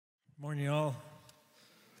Morning, y'all.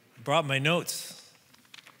 Brought my notes.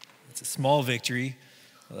 It's a small victory.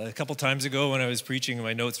 A couple times ago when I was preaching,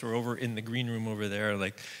 my notes were over in the green room over there.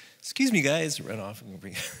 Like, excuse me, guys. Run off.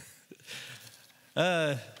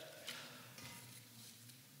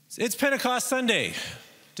 It's Pentecost Sunday.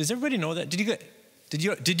 Does everybody know that?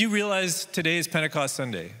 Did you realize today is Pentecost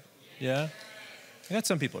Sunday? Yeah? I got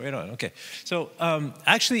some people right on. Okay. So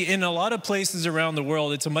actually, in a lot of places around the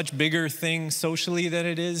world, it's a much bigger thing socially than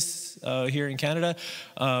it is here in Canada.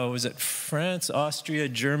 Was it France, Austria,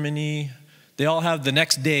 Germany? They all have the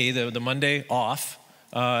next day, the Monday, off.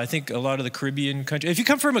 I think a lot of the Caribbean countries. If you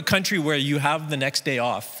come from a country where you have the next day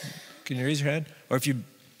off, can you raise your hand? Or if you,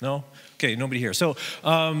 no? Okay, nobody here. So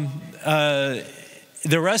the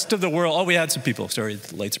rest of the world, we had some people. Sorry,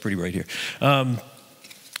 the lights are pretty bright here.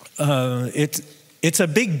 It's a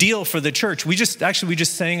big deal for the church. We just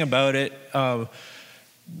sang about it.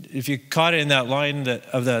 If you caught it in that line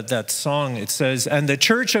of that song, it says, "And the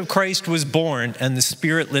church of Christ was born, and the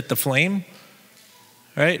Spirit lit the flame."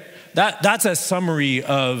 Right? That's a summary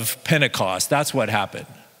of Pentecost. That's what happened.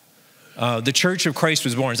 The church of Christ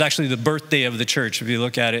was born. It's actually the birthday of the church. If you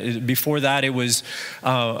look at it, before that, it was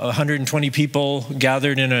 120 people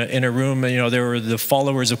gathered in a room. You know, there were the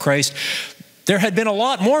followers of Christ. There had been a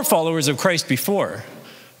lot more followers of Christ before,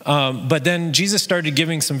 but then Jesus started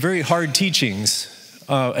giving some very hard teachings,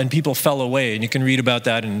 and people fell away. And you can read about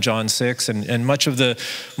that in John 6. And much of the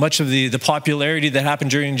popularity that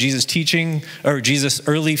happened during Jesus' teaching or Jesus'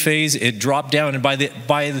 early phase, it dropped down.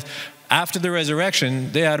 And after the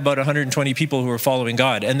resurrection, they had about 120 people who were following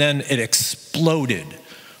God, and then it exploded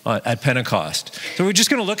at Pentecost. So we're just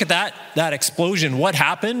going to look at that explosion. What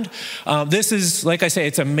happened? This is, like I say,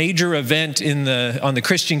 it's a major event on the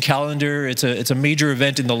Christian calendar. It's a major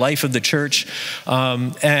event in the life of the church,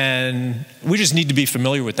 and we just need to be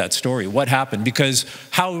familiar with that story. What happened? Because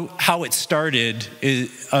how it started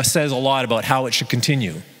says a lot about how it should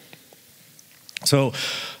continue. So.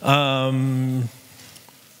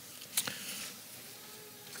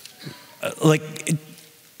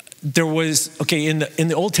 There was, in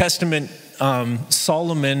the Old Testament,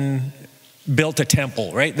 Solomon built a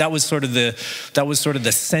temple, right? That was sort of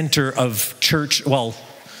the center of church.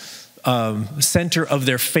 Center of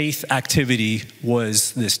their faith activity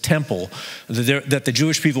was this temple that the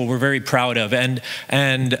Jewish people were very proud of, and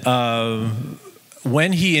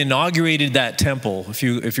when he inaugurated that temple, if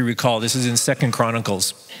you recall, this is in 2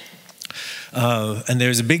 Chronicles. And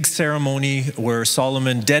there's a big ceremony where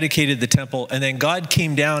Solomon dedicated the temple, and then God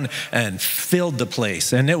came down and filled the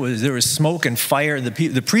place. And there was smoke and fire.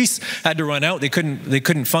 The priests had to run out. They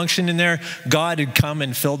couldn't function in there. God had come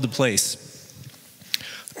and filled the place.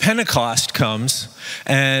 Pentecost comes,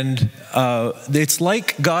 and it's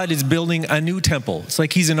like God is building a new temple. It's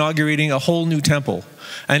like he's inaugurating a whole new temple.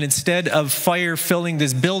 And instead of fire filling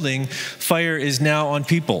this building, fire is now on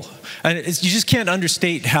people. And you just can't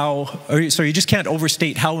overstate how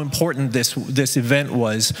important this event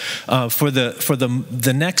was for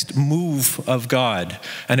the next move of God.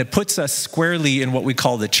 And it puts us squarely in what we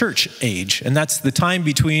call the church age. And that's the time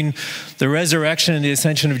between the resurrection and the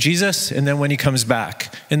ascension of Jesus, and then when he comes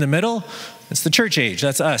back. In the middle, it's the church age.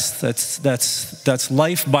 That's us. That's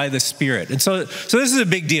life by the Spirit. And so this is a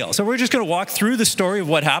big deal. So we're just going to walk through the story of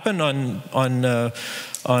what happened on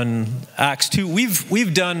Acts 2.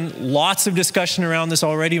 We've done lots of discussion around this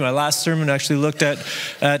already. My last sermon actually looked at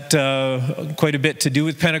quite a bit to do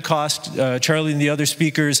with Pentecost. Charlie and the other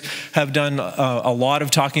speakers have done a lot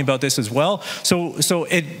of talking about this as well. So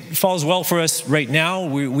it falls well for us right now.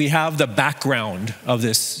 We have the background of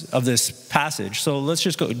this passage. So let's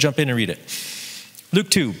just jump in and read it.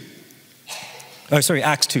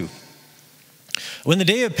 Acts 2. When the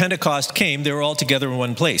day of Pentecost came, they were all together in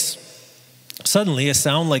one place. Suddenly, a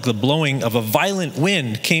sound like the blowing of a violent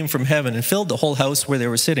wind came from heaven and filled the whole house where they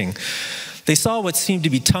were sitting. They saw what seemed to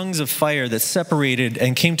be tongues of fire that separated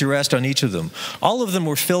and came to rest on each of them. All of them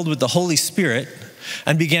were filled with the Holy Spirit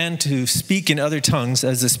and began to speak in other tongues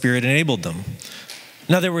as the Spirit enabled them.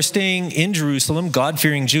 Now there were staying in Jerusalem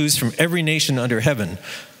God-fearing Jews from every nation under heaven.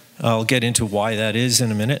 I'll get into why that is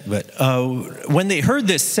in a minute. But when they heard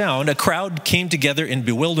this sound, a crowd came together in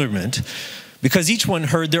bewilderment, because each one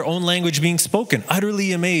heard their own language being spoken.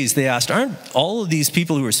 Utterly amazed, they asked, "Aren't all of these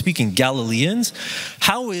people who are speaking Galileans?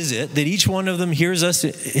 How is it that each one of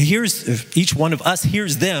us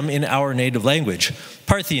hears them in our native language?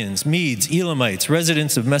 Parthians, Medes, Elamites,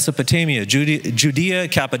 residents of Mesopotamia, Judea,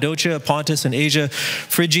 Cappadocia, Pontus and Asia,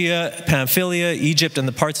 Phrygia, Pamphylia, Egypt, and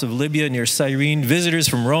the parts of Libya near Cyrene, visitors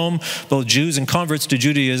from Rome, both Jews and converts to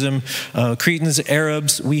Judaism, Cretans,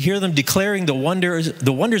 Arabs. We hear them declaring the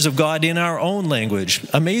wonders of God in our own own language.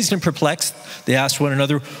 Amazed and perplexed, they asked one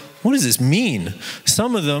another, "What does this mean?"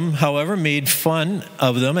 Some of them, however, made fun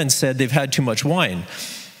of them and said they've had too much wine.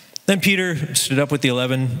 Then Peter stood up with the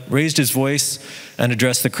 11, raised his voice, and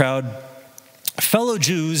addressed the crowd. "Fellow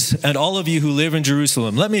Jews and all of you who live in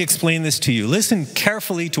Jerusalem, let me explain this to you. Listen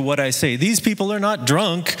carefully to what I say. These people are not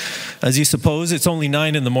drunk, as you suppose. It's only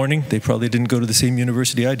 9 in the morning. They probably didn't go to the same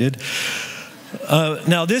university I did.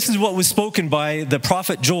 Now, this is what was spoken by the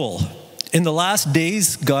prophet Joel. In the last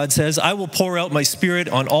days, God says, I will pour out my spirit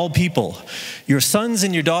on all people. Your sons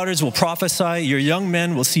and your daughters will prophesy. Your young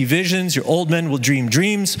men will see visions. Your old men will dream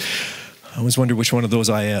dreams." I always wonder which one of those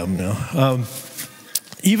I am now.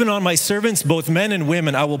 "Even on my servants, both men and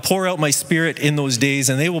women, I will pour out my spirit in those days,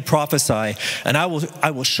 and they will prophesy. And I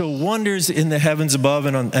will show wonders in the heavens above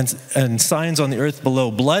and signs on the earth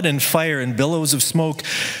below, blood and fire and billows of smoke.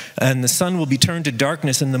 And the sun will be turned to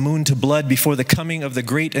darkness and the moon to blood before the coming of the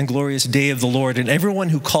great and glorious day of the Lord. And everyone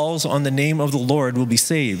who calls on the name of the Lord will be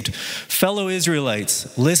saved. Fellow Israelites,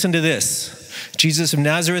 listen to this. Jesus of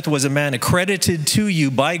Nazareth was a man accredited to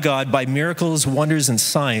you by God by miracles, wonders, and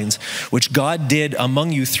signs, which God did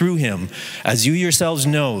among you through him. As you yourselves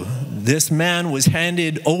know, this man was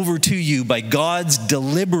handed over to you by God's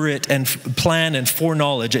deliberate plan and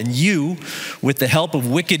foreknowledge, and you, with the help of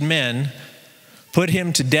wicked men, put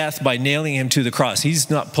him to death by nailing him to the cross." He's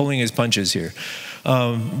not pulling his punches here.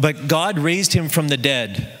 "But God raised him from the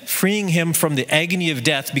dead, freeing him from the agony of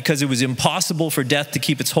death because it was impossible for death to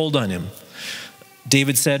keep its hold on him."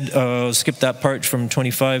 David said, skip that part from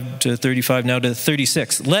 25 to 35, now to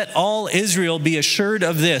 36. "Let all Israel be assured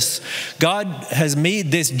of this. God has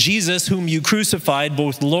made this Jesus whom you crucified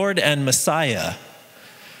both Lord and Messiah."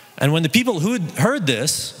 And when the people who heard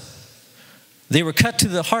this, they were cut to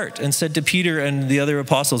the heart and said to Peter and the other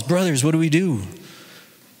apostles, "Brothers, what do we do?"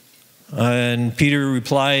 And Peter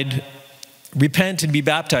replied, "Repent and be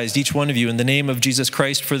baptized, each one of you, in the name of Jesus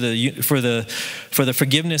Christ for the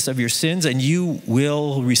forgiveness of your sins, and you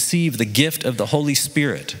will receive the gift of the Holy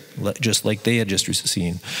Spirit," just like they had just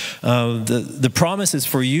seen. The promise is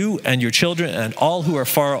for you and your children and all who are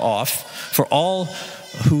far off, for all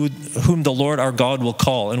whom the Lord our God will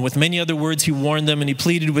call. And with many other words he warned them and he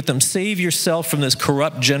pleaded with them, "Save yourself from this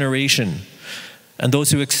corrupt generation." And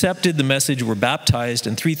those who accepted the message were baptized,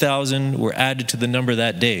 and 3,000 were added to the number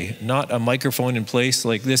that day. Not a microphone in place.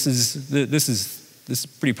 Like this is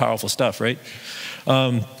pretty powerful stuff, right?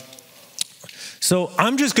 So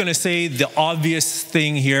I'm just going to say the obvious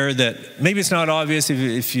thing here that maybe it's not obvious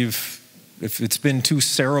if it's been too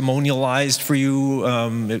ceremonialized for you.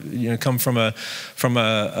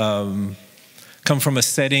 Come from a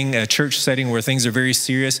setting, a church setting where things are very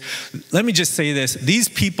serious. Let me just say this. These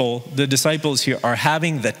people, the disciples here, are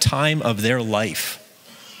having the time of their life.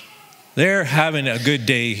 They're having a good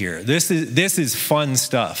day here. This is fun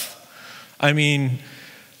stuff. I mean,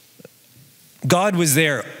 God was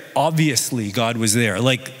there. Obviously, God was there.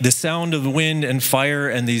 Like the sound of the wind and fire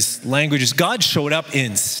and these languages, God showed up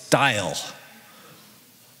in style.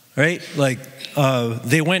 Right? Like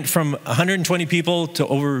they went from 120 people to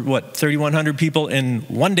over, 3,100 people in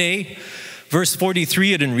one day. Verse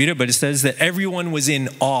 43, I didn't read it, but it says that everyone was in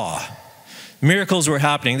awe. Miracles were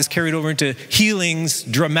happening. This carried over into healings,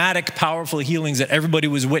 dramatic, powerful healings that everybody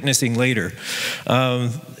was witnessing later.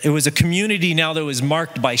 It was a community now that was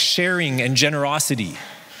marked by sharing and generosity.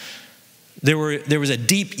 There was a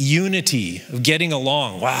deep unity of getting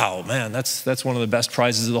along. Wow, man, that's one of the best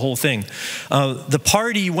prizes of the whole thing. The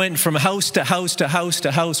party went from house to house to house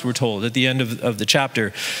to house, we're told, at the end of the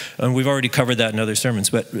chapter. And we've already covered that in other sermons.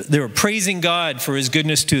 But they were praising God for his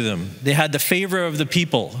goodness to them. They had the favor of the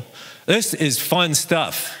people. This is fun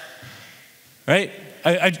stuff, right?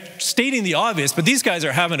 I'm stating the obvious, but these guys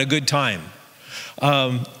are having a good time.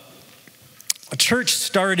 A church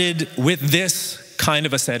started with this kind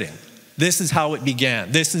of a setting. This is how it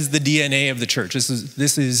began. This is the DNA of the church. This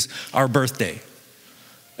is our birthday.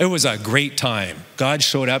 It was a great time. God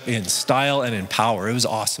showed up in style and in power. It was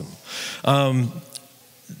awesome. And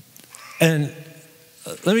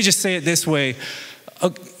let me just say it this way.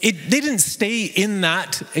 They didn't stay in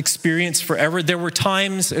that experience forever. There were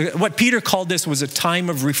times, what Peter called this was a time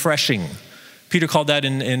of refreshing. Peter called that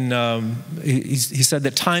he said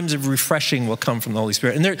that times of refreshing will come from the Holy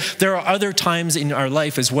Spirit. And there are other times in our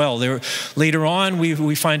life as well. Later on,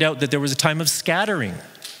 we find out that there was a time of scattering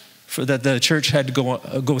that the church had to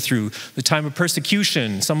go through. The time of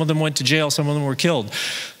persecution. Some of them went to jail. Some of them were killed.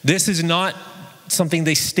 This is not something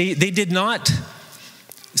they did not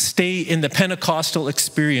stay in the Pentecostal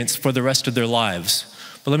experience for the rest of their lives.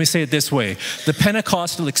 But let me say it this way. The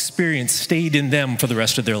Pentecostal experience stayed in them for the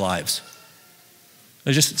rest of their lives.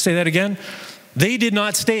 I'll just say that again. They did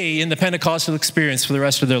not stay in the Pentecostal experience for the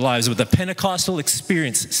rest of their lives, but the Pentecostal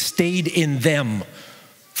experience stayed in them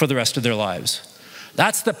for the rest of their lives.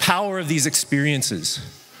 That's the power of these experiences.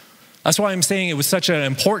 That's why I'm saying it was such an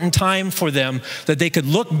important time for them that they could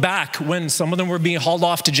look back when some of them were being hauled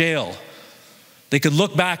off to jail. They could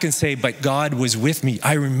look back and say, but God was with me.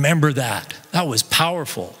 I remember that. That was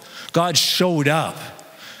powerful. God showed up.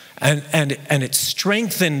 And it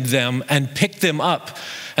strengthened them and picked them up.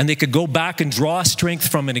 And they could go back and draw strength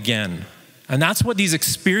from it again. And that's what these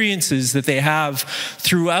experiences that they have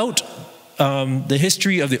throughout the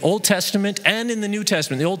history of the Old Testament and in the New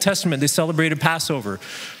Testament. The Old Testament, they celebrated Passover.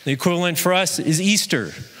 The equivalent for us is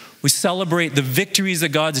Easter. We celebrate the victories that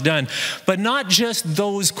God's done, but not just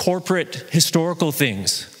those corporate historical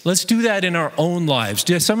things. Let's do that in our own lives.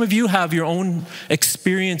 Some of you have your own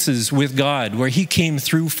experiences with God where He came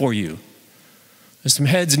through for you. There's some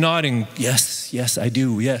heads nodding. Yes, yes, I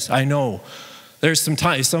do. Yes, I know. There's some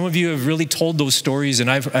time. Some of you have really told those stories,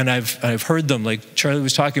 and I've heard them. Like Charlie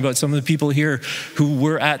was talking about some of the people here who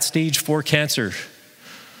were at stage 4 cancer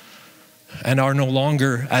and are no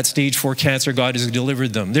longer at stage 4 cancer. God has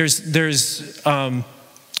delivered them. This is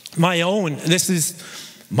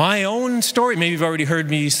my own story. Maybe you've already heard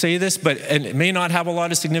me say this, and it may not have a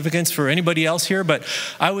lot of significance for anybody else here, but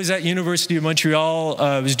I was at University of Montreal.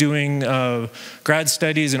 I was doing grad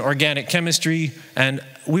studies in organic chemistry, and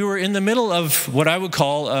we were in the middle of what I would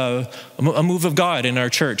call a move of God in our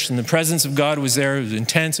church. And the presence of God was there. It was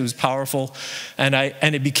intense. It was powerful. And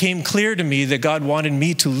it became clear to me that God wanted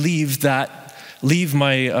me to leave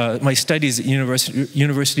my studies at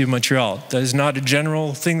University of Montreal. That is not a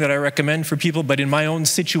general thing that I recommend for people, but in my own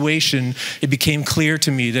situation, it became clear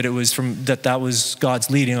to me that that was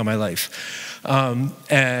God's leading on my life.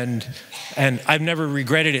 And I've never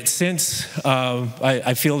regretted it since.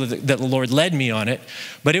 I feel that the Lord led me on it,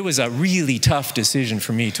 but it was a really tough decision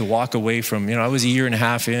for me to walk away from. I was a year and a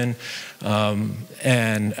half in,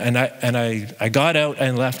 and I got out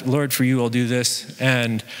and left. Lord, for you, I'll do this.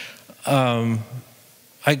 And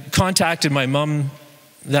I contacted my mom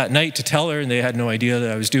that night to tell her, and they had no idea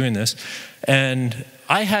that I was doing this. And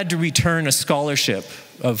I had to return a scholarship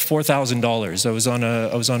of $4,000. I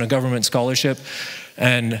was on a government scholarship,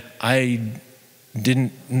 and I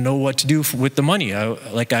didn't know what to do with the money. I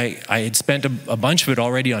had spent a bunch of it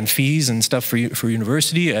already on fees and stuff for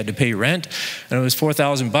university. I had to pay rent, and it was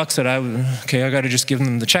 $4,000 that I got to just give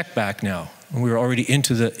them the check back now. And we were already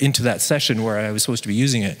into that session where I was supposed to be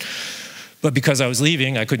using it. But because I was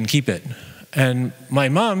leaving, I couldn't keep it. And my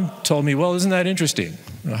mom told me, well, isn't that interesting?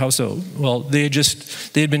 How so? Well, they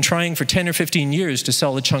had been trying for 10 or 15 years to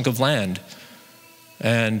sell a chunk of land.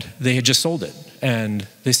 And they had just sold it. And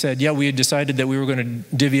they said, yeah, we had decided that we were going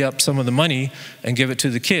to divvy up some of the money and give it to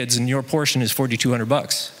the kids, and your portion is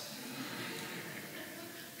 $4,200.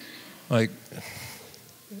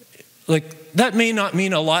 Like that may not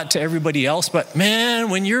mean a lot to everybody else, but man,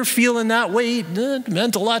 when you're feeling that weight, it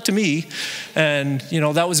meant a lot to me. And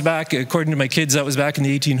that was back, according to my kids, that was back in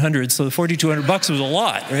the 1800s. So the $4,200 was a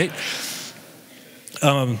lot, right?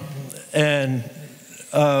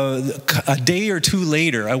 A day or two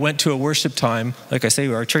later, I went to a worship time. Like I say,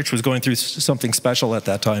 our church was going through something special at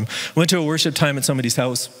that time. Went to a worship time at somebody's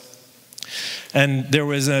house, and there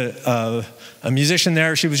was a musician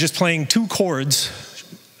there. She was just playing 2 chords.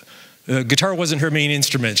 Guitar wasn't her main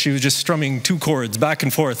instrument. She was just strumming 2 chords back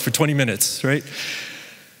and forth for 20 minutes, right?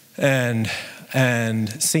 And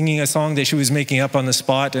singing a song that she was making up on the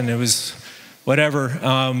spot, and it was whatever.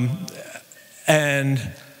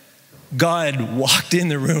 And God walked in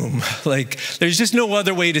the room. Like, there's just no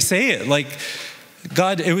other way to say it. Like,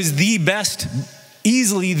 God, it was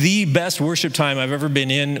easily the best worship time I've ever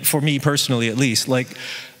been in, for me personally at least. Like,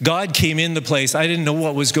 God came in the place. I didn't know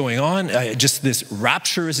what was going on. Just this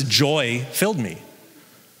rapturous joy filled me.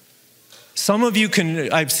 Some of you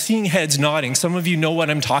I've seen heads nodding. Some of you know what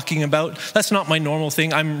I'm talking about. That's not my normal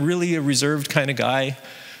thing. I'm really a reserved kind of guy,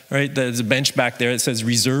 right? There's a bench back there that says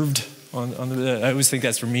reserved. I always think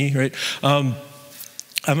that's for me, right?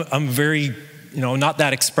 I'm very, not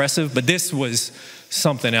that expressive, but this was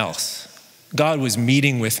something else. God was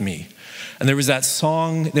meeting with me. And there was that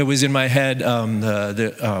song that was in my head.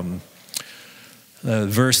 The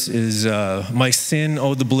verse is, my sin,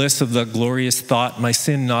 oh, the bliss of the glorious thought, my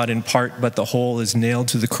sin not in part, but the whole is nailed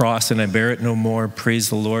to the cross, and I bear it no more. Praise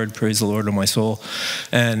the Lord, oh my soul.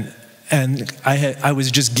 And I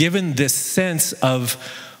was just given this sense of,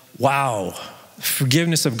 wow,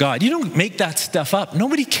 forgiveness of God. You don't make that stuff up.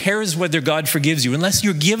 Nobody cares whether God forgives you unless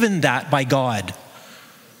you're given that by God,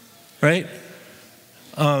 right?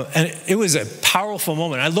 And it was a powerful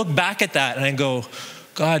moment. I look back at that and I go,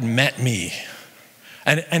 God met me.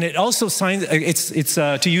 And it also signs, it's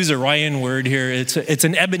to use a Ryan word here, it's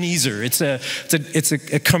an Ebenezer. It's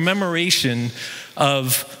a commemoration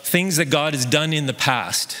of things that God has done in the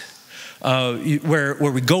past, where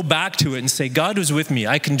we go back to it and say, God was with me.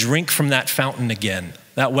 I can drink from that fountain again.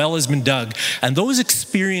 That well has been dug. And those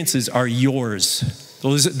experiences are yours.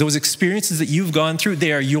 Those experiences that you've gone through,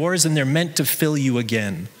 they are yours and they're meant to fill you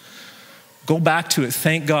again. Go back to it.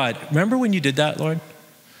 Thank God. Remember when you did that, Lord?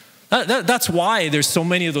 That's why there's so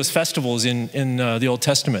many of those festivals in the Old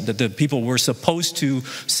Testament that the people were supposed to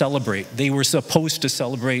celebrate. They were supposed to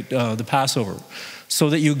celebrate the Passover so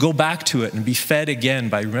that you go back to it and be fed again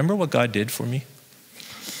by, remember what God did for me?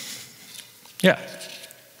 Yeah.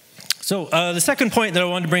 So the second point that I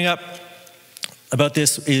wanted to bring up about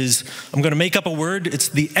this is I'm going to make up a word. It's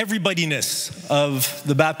the everybodyness of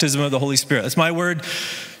the baptism of the Holy Spirit. That's my word.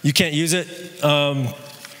 You can't use it.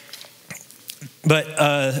 But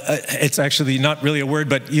it's actually not really a word,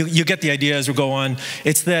 but you get the idea as we go on.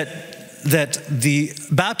 It's that the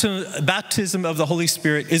baptism of the Holy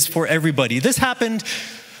Spirit is for everybody. This happened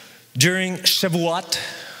during Shavuot.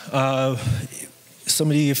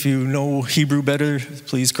 Somebody, if you know Hebrew better,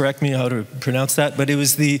 please correct me how to pronounce that. But it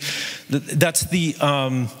was that's the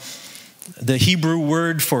Hebrew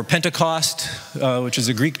word for Pentecost, which is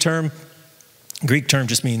a Greek term. Greek term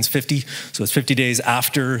just means 50, so it's 50 days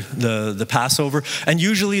after the Passover. And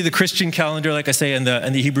usually the Christian calendar, like I say, and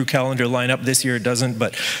the Hebrew calendar line up. This year it doesn't,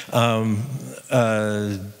 but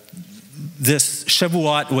this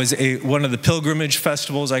Shavuot was one of the pilgrimage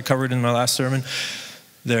festivals I covered in my last sermon.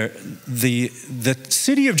 The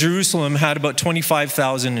city of Jerusalem had about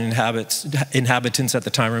 25,000 inhabitants at the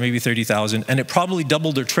time, or maybe 30,000, and it probably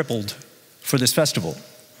doubled or tripled for this festival.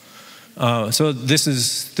 So this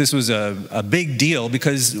was a big deal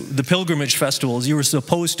because the pilgrimage festivals, you were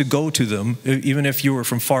supposed to go to them even if you were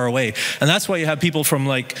from far away. And that's why you have people from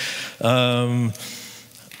like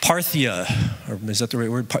Parthia, or is that the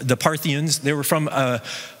right word? The Parthians, they were from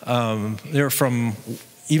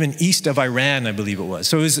even east of Iran, I believe it was.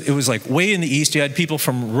 So it was like way in the east. You had people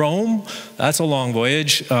from Rome, that's a long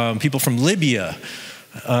voyage, people from Libya,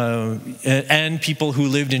 and people who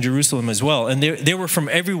lived in Jerusalem as well. And they were from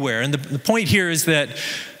everywhere. And the point here is that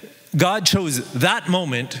God chose that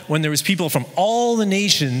moment when there was people from all the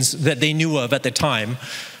nations that they knew of at the time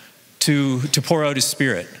to pour out his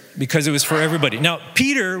Spirit, because it was for everybody. Now,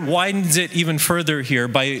 Peter widens it even further here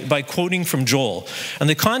by quoting from Joel. And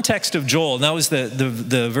the context of Joel, and that was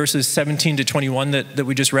the verses 17 to 21 that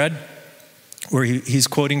we just read, where he's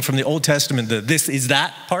quoting from the Old Testament, the this is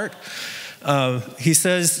that part. He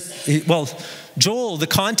says, well, Joel, the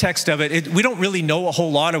context of it, we don't really know a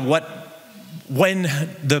whole lot of when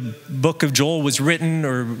the book of Joel was written,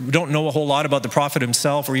 or we don't know a whole lot about the prophet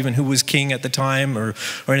himself, or even who was king at the time, or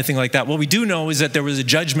anything like that. What we do know is that there was a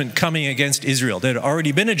judgment coming against Israel. There had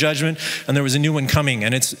already been a judgment, and there was a new one coming.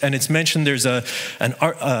 And it's mentioned there's a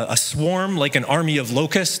swarm, like an army of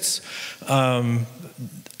locusts, kind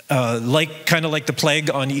of like the plague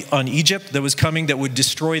on Egypt that was coming, that would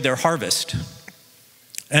destroy their harvest.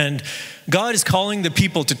 And God is calling the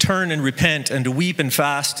people to turn and repent and to weep and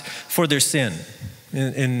fast for their sin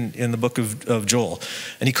in the book of Joel.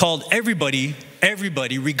 And he called everybody,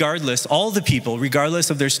 regardless, all the people, regardless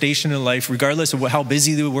of their station in life, regardless of how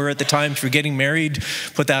busy they were at the time. If you're getting married,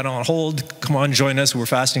 put that on hold. Come on, join us. We're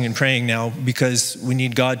fasting and praying now because we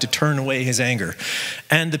need God to turn away his anger.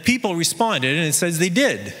 And the people responded, and it says they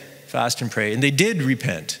did fast and pray, and they did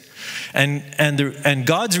repent. And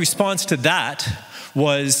God's response to that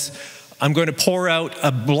was, I'm going to pour out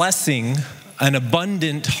a blessing, an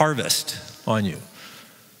abundant harvest on you.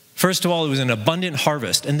 First of all, it was an abundant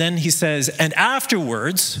harvest. And then he says, and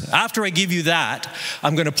afterwards, after I give you that,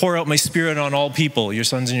 I'm going to pour out my Spirit on all people. Your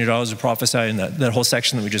sons and your daughters will prophesy, in that whole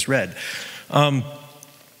section that we just read. But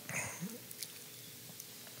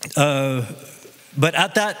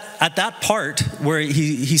at that part where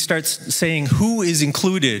he starts saying who is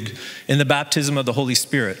included in the baptism of the Holy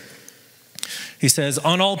Spirit, he says,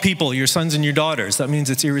 on all people, your sons and your daughters. That means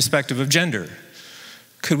it's irrespective of gender.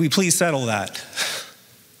 Could we please settle that?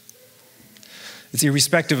 It's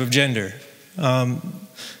irrespective of gender. On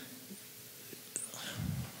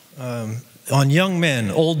young men,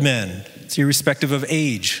 old men, it's irrespective of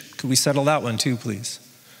age. Could we settle that one too, please?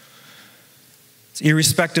 It's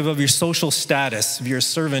irrespective of your social status, if you're a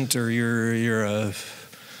servant or you're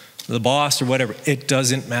the boss or whatever. It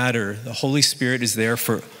doesn't matter. The Holy Spirit is there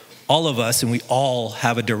for all of us, and we all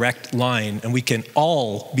have a direct line, and we can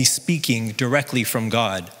all be speaking directly from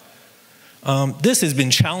God. This has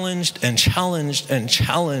been challenged and challenged and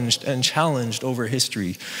challenged and challenged over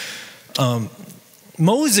history.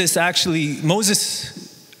 Moses,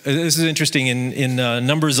 this is interesting, in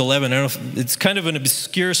Numbers 11, I don't know if it's kind of an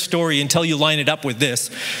obscure story until you line it up with this.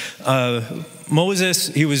 Moses,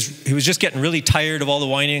 he was just getting really tired of all the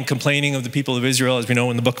whining and complaining of the people of Israel, as we know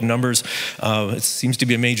in the book of Numbers. It seems to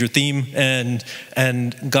be a major theme. And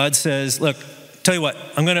God says, look, tell you what,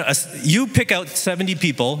 you pick out 70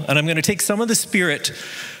 people, and I'm going to take some of the spirit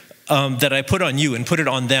that I put on you and put it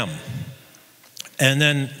on them. And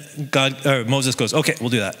then Moses goes, okay, we'll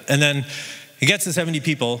do that. And then he gets the 70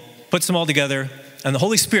 people, puts them all together, and the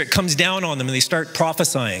Holy Spirit comes down on them and they start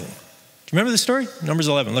prophesying. Do you remember this story? Numbers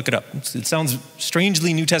 11, look it up. It sounds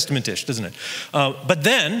strangely New Testament-ish, doesn't it? But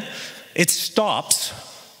then it stops.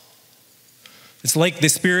 It's like the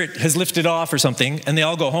Spirit has lifted off or something, and they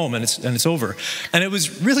all go home, and it's over. And it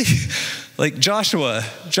was really like Joshua.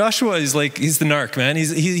 Joshua is like, he's the narc, man.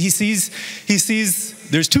 He sees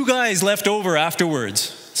there's 2 guys left over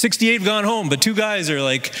afterwards. 68 have gone home, but 2 guys are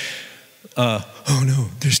like, oh no,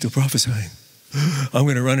 they're still prophesying. I'm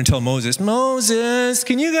going to run and tell Moses,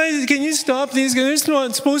 can you stop these guys? They're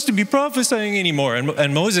not supposed to be prophesying anymore.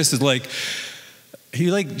 And Moses is like, are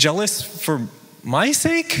you like jealous for my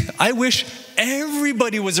sake? I wish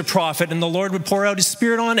everybody was a prophet and the Lord would pour out his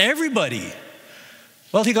Spirit on everybody.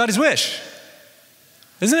 Well, he got his wish.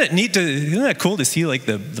 Isn't that cool to see like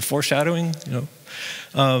the foreshadowing, you know?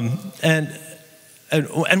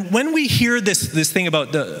 And when we hear this thing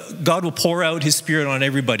about God will pour out his Spirit on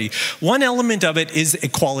everybody, one element of it is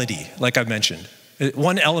equality, like I've mentioned.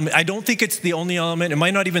 One element, I don't think it's the only element. It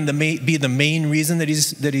might not even be the main reason that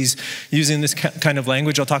he's using this kind of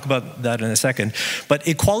language. I'll talk about that in a second. But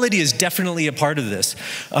equality is definitely a part of this,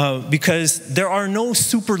 because there are no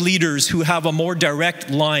super leaders who have a more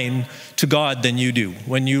direct line to God than you do.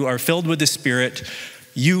 When you are filled with the Spirit,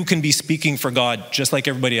 you can be speaking for God just like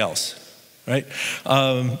everybody else. Right?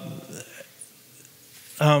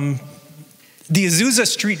 The Azusa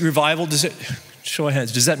Street Revival, show of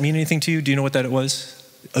hands, does that mean anything to you? Do you know what that it was?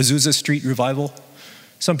 Azusa Street Revival?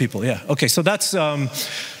 Some people, yeah. Okay, so that's the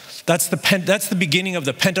beginning of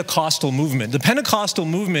the Pentecostal movement. The Pentecostal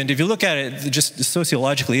movement, if you look at it just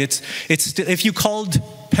sociologically, it's if you called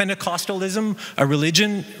Pentecostalism a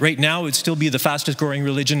religion, right now it'd still be the fastest growing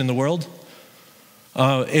religion in the world.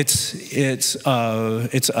 It's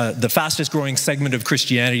the fastest growing segment of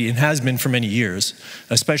Christianity and has been for many years,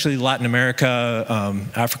 especially Latin America,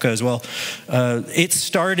 Africa as well. It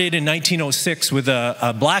started in 1906 with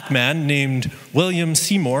a black man named William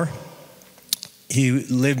Seymour. He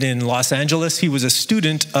lived in Los Angeles. He was a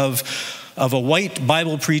student of a white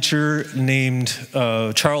Bible preacher named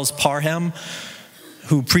Charles Parham,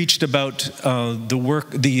 who preached about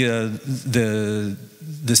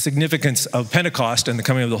the significance of Pentecost and the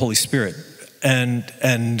coming of the Holy Spirit.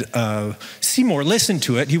 And Seymour listened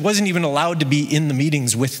to it. He wasn't even allowed to be in the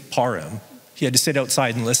meetings with Parham. He had to sit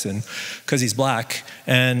outside and listen because he's black.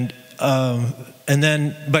 But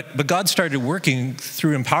God started working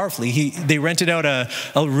through him powerfully. They rented out a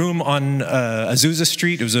room on Azusa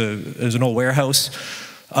Street. It was an old warehouse,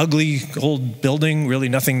 ugly old building, really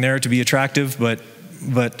nothing there to be attractive, but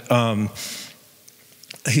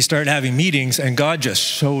he started having meetings, and God just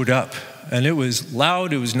showed up. And it was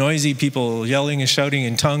loud, it was noisy, people yelling and shouting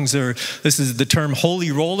in tongues. This is the term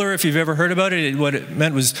holy roller, if you've ever heard about it. What it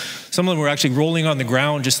meant was some of them were actually rolling on the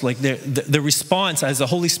ground, just like the response as the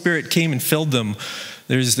Holy Spirit came and filled them.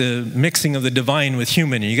 There's the mixing of the divine with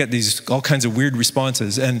human, and you get these all kinds of weird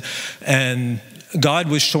responses. And God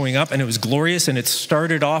was showing up, and it was glorious, and it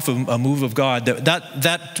started off a move of God.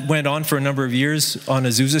 That went on for a number of years on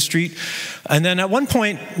Azusa Street. And then at one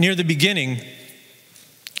point, near the beginning,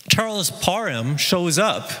 Charles Parham shows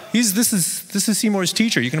up. This is Seymour's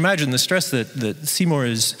teacher. You can imagine the stress that Seymour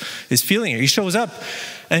is feeling. He shows up,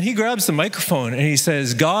 and he grabs the microphone, and he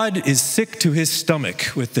says, God is sick to his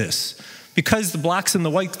stomach with this, because the blacks and the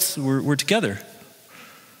whites were together.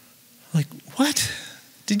 Like, what?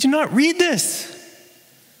 Did you not read this?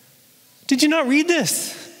 Did you not read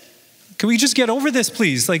this? Can we just get over this,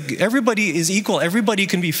 please? Like, everybody is equal. Everybody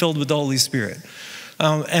can be filled with the Holy Spirit.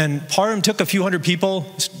 And Parham took a few hundred people,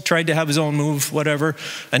 tried to have his own move, whatever.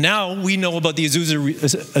 And now we know about the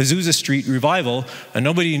Azusa Street revival, and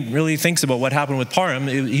nobody really thinks about what happened with Parham.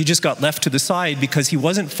 He just got left to the side because he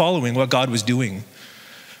wasn't following what God was doing.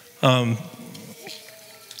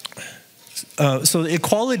 So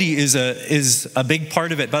equality is a big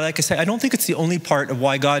part of it, but like I said, I don't think it's the only part of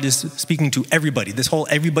why God is speaking to everybody. This whole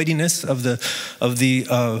everybodyness of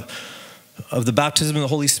the baptism of the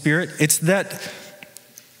Holy Spirit. It's that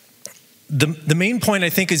the main point, I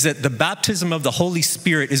think, is that the baptism of the Holy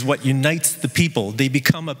Spirit is what unites the people. They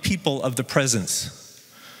become a people of the presence.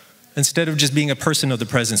 Instead of just being a person of the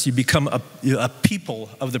presence, you become a people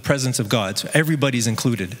of the presence of God. So everybody's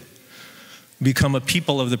included. Become a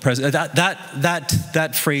people of the presence.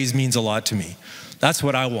 That phrase means a lot to me. That's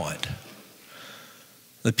what I want.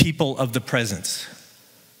 The people of the presence.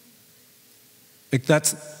 Like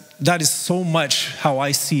that is so much how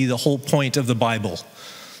I see the whole point of the Bible.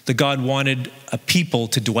 That God wanted a people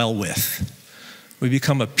to dwell with. We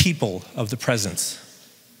become a people of the presence.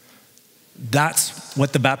 That's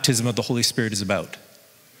what the baptism of the Holy Spirit is about.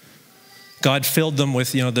 God filled them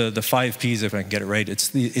with, the 5 P's, if I can get it right. It's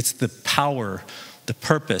the power, the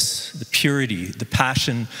purpose, the purity, the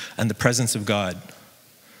passion, and the presence of God.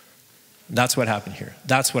 That's what happened here.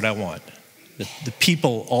 That's what I want. The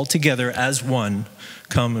people all together as one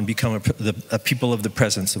come and become a people of the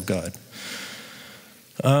presence of God.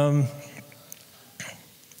 Like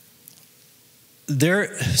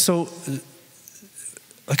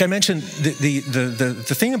I mentioned, the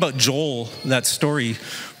thing about Joel, that story,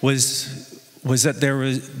 was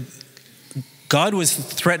that God was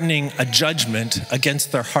threatening a judgment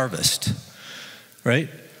against their harvest, right?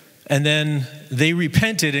 And then they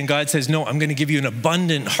repented, and God says, no, I'm going to give you an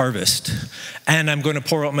abundant harvest, and I'm going to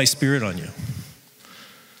pour out my Spirit on you,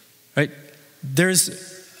 right?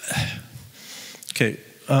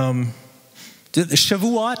 The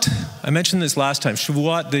Shavuot, I mentioned this last time,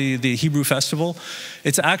 Shavuot, the Hebrew festival,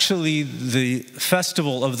 it's actually the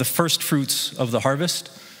festival of the first fruits of the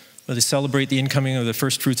harvest, where they celebrate the incoming of the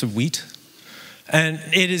first fruits of wheat. And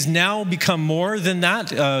it has now become more than that.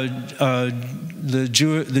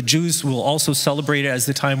 The Jews will also celebrate it as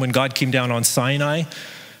the time when God came down on Sinai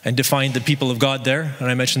and defined the people of God there. And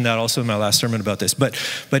I mentioned that also in my last sermon about this. But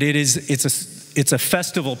it's a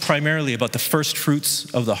festival primarily about the first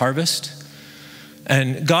fruits of the harvest.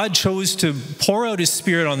 And God chose to pour out his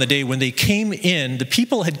Spirit on the day when they came in. The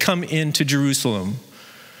people had come into Jerusalem,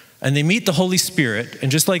 and they meet the Holy Spirit.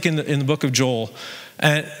 And just like in the book of Joel,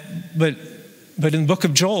 but in the book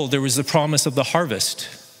of Joel, there was the promise of the harvest.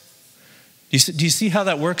 Do you see how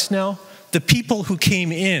that works now? The people who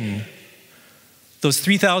came in, those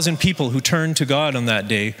 3,000 people who turned to God on that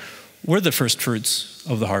day, were the first fruits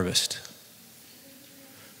of the harvest.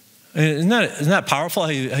 Isn't that powerful how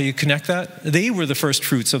you connect that? They were the first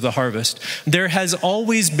fruits of the harvest. There has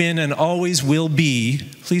always been and always will be,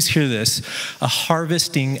 please hear this, a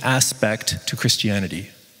harvesting aspect to Christianity.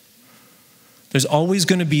 There's always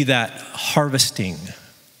going to be that harvesting.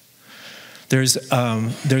 There's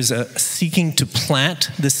a seeking to plant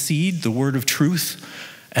the seed, the word of truth,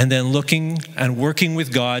 and then looking and working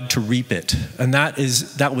with God to reap it. And that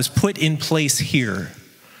was put in place here,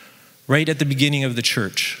 right at the beginning of the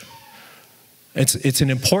church. It's an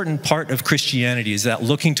important part of Christianity, is that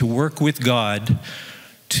looking to work with God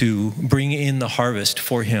to bring in the harvest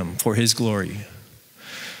for him, for his glory.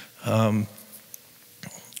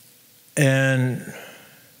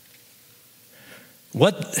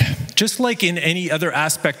 Just like in any other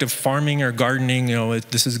aspect of farming or gardening,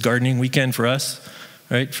 this is gardening weekend for us,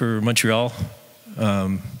 right, for Montreal.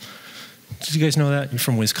 Did you guys know that? You're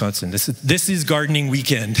from Wisconsin. This is gardening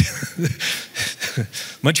weekend.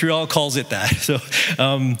 Montreal calls it that. So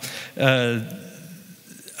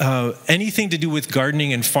anything to do with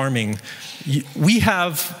gardening and farming, we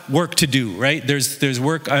have work to do, right? There's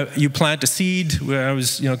work. You plant a seed. I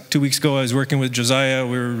was, 2 weeks ago, I was working with Josiah.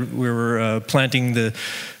 We were planting the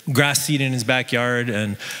grass seed in his backyard,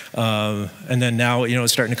 and then now,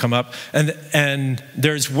 it's starting to come up. And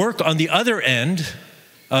there's work on the other end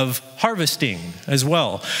of harvesting as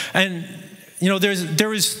well. And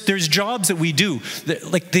there's jobs that we do.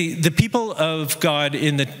 Like the people of God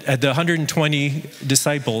at the 120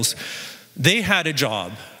 disciples, they had a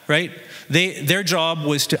job, right? Their job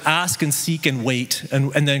was to ask and seek and wait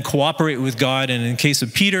and then cooperate with God, and in case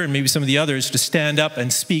of Peter and maybe some of the others, to stand up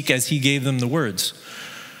and speak as he gave them the words.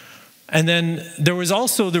 And then there was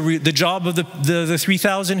also the job of the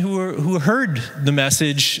 3,000 who heard the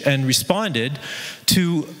message and responded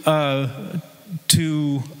to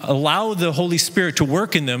allow the Holy Spirit to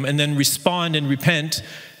work in them and then respond and repent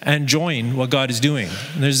and join what God is doing.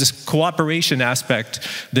 And there's this cooperation aspect,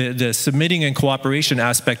 the submitting and cooperation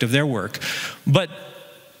aspect of their work. But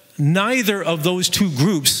neither of those two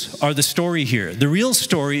groups are the story here. The real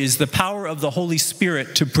story is the power of the Holy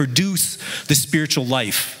Spirit to produce the spiritual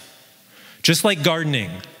life. Just like gardening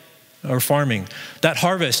or farming, that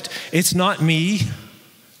harvest, it's not me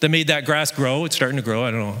that made that grass grow. It's starting to grow. I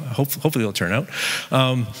don't know. Hopefully it'll turn out.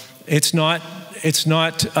 It's not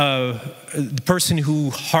the person who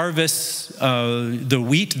harvests the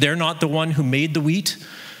wheat, they're not the one who made the wheat.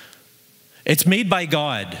 It's made by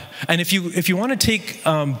God. And if you want to take,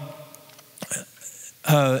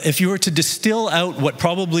 if you were to distill out what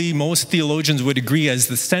probably most theologians would agree as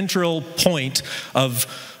the central point of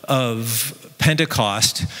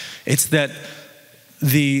Pentecost, it's that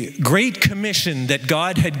the great commission that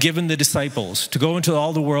God had given the disciples to go into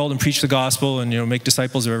all the world and preach the gospel and make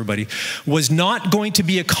disciples of everybody was not going to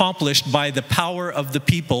be accomplished by the power of the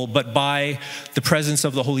people, but by the presence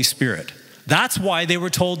of the Holy Spirit. That's why they were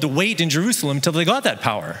told to wait in Jerusalem until they got that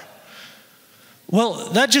power. Well,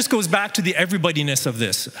 that just goes back to the everybodyness of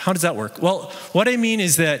this. How does that work? Well, what I mean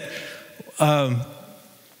is that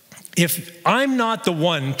if I'm not the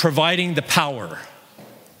one providing the power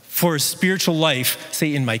for spiritual life,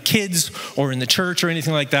 say in my kids or in the church or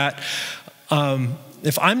anything like that,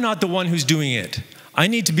 if I'm not the one who's doing it, I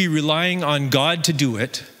need to be relying on God to do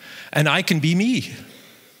it, and I can be me.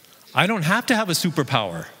 I don't have to have a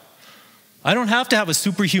superpower. I don't have to have a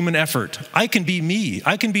superhuman effort. I can be me.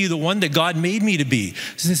 I can be the one that God made me to be.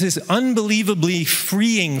 This is unbelievably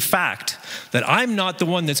freeing fact that I'm not the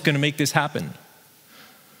one that's going to make this happen.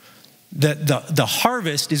 That the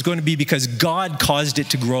harvest is going to be because God caused it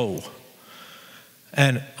to grow.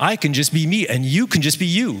 And I can just be me, and you can just be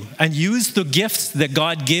you, and use the gifts that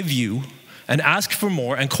God gave you and ask for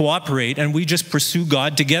more and cooperate, and we just pursue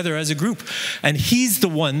God together as a group. And He's the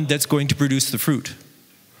one that's going to produce the fruit.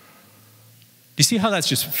 You see how that's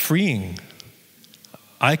just freeing?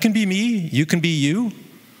 I can be me, you can be you.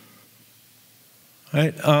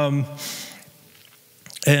 Right?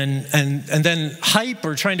 And then hype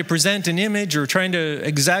or trying to present an image or trying to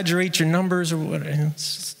exaggerate your numbers or what,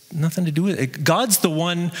 it's nothing to do with it. God's the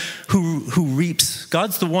one who reaps. God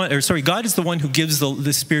is the one who gives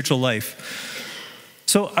the spiritual life.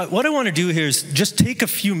 So what I want to do here is just take a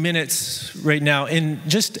few minutes right now, and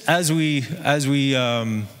just as we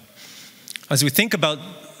think about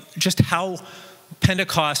just how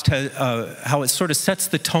Pentecost how it sort of sets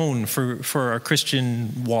the tone for our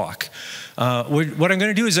Christian walk. What I'm going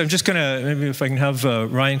to do is I'm just going to, maybe if I can have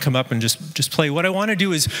Ryan come up and just play. What I want to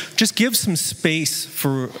do is just give some space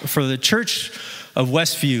for the church of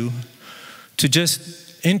Westview to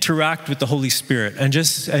just interact with the Holy Spirit and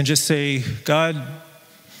just say, God,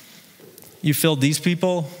 you filled these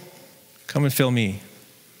people, come and fill me.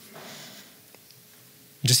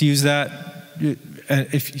 Just use that.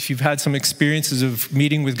 If you've had some experiences of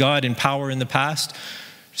meeting with God in power in the past,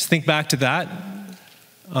 just think back to that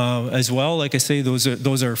as well. Like I say, those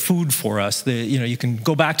are food for us. You can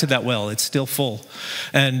go back to that well; it's still full,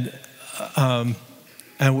 and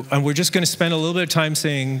we're just going to spend a little bit of time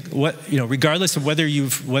saying regardless of whether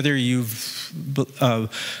you've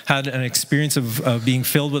had an experience of being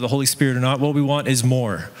filled with the Holy Spirit or not, what we want is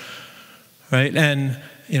more, right? And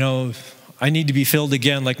I need to be filled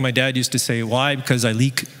again, like my dad used to say. Why? Because I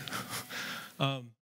leak.